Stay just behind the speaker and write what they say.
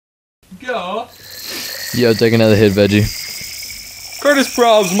Go. Yo, take another hit, Veggie. Courtice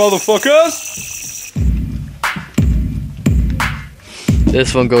Probs, motherfuckers.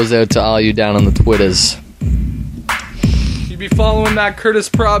 This one goes out to all you down on the Twitters. You be following that Courtice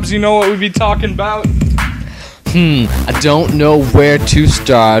Probs, you know what we be talking about? I don't know where to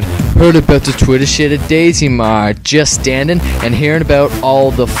start. Heard about the Twitter shit at Daisy Mart. Just standing and hearing about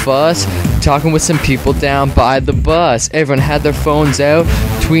all the fuss. Talking with some people down by the bus. Everyone had their phones out,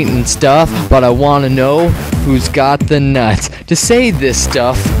 tweeting stuff. But I wanna know who's got the nuts to say this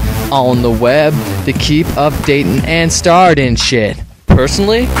stuff on the web, to keep updating and starting shit.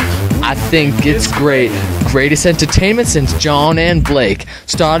 Personally, I think it's great. Greatest entertainment since John and Blake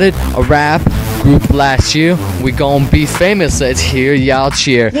started a rap group last year. We gon' be famous, let's hear y'all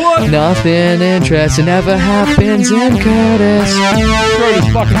cheer. What? Nothing interesting ever happens in Courtice. Courtice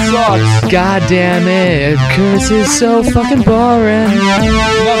fucking sucks. God damn it, Courtice is so fucking boring.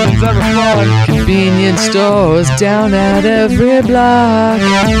 Nothing's ever fun. Convenience stores down at every block.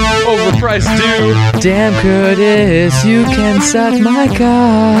 Overpriced due. Damn Courtice, you can suck my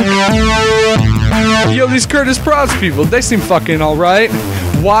cock. Yo, these Courtice Probs people, they seem fucking alright.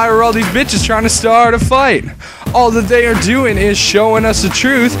 Why are all these bitches trying to start a fight? All that they are doing is showing us the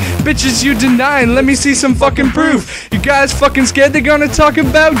truth. Bitches, you denying, let me see some fucking proof. You guys fucking scared they're gonna talk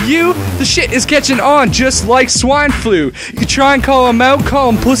about you? The shit is catching on just like swine flu. You try and call them out,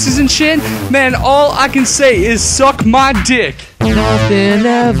 call them pussies and shit. Man, all I can say is suck my dick. Nothing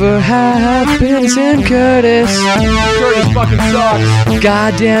ever happens in Courtice. Courtice fucking sucks.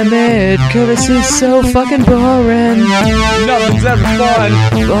 God damn it, Courtice is so fucking boring. Nothing's ever fun.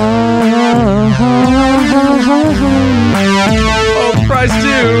 Overpriced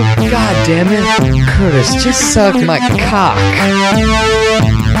due. God damn it, Courtice, just suck my cock.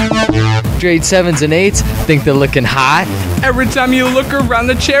 Grade 7s and 8s think they're looking hot. Every time you look around,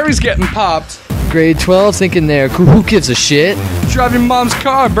 the cherry's getting popped. Grade 12s thinking they're cool. Who gives a shit? Drive your mom's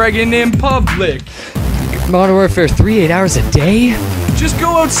car, bragging in public. Modern Warfare 3, 8 hours a day? Just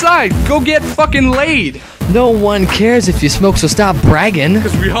go outside, go get fucking laid. No one cares if you smoke, so stop bragging.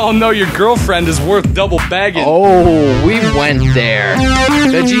 Cause we all know your girlfriend is worth double bagging. Oh, we went there.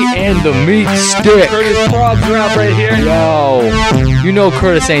 Veggie and the Meatstick. Courtice Probs rap right here. Yo, you know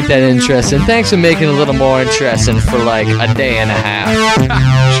Courtice ain't that interesting. Thanks for making it a little more interesting for like a day and a half.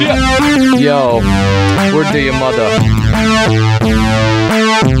 Shit. Yo, word to your mother.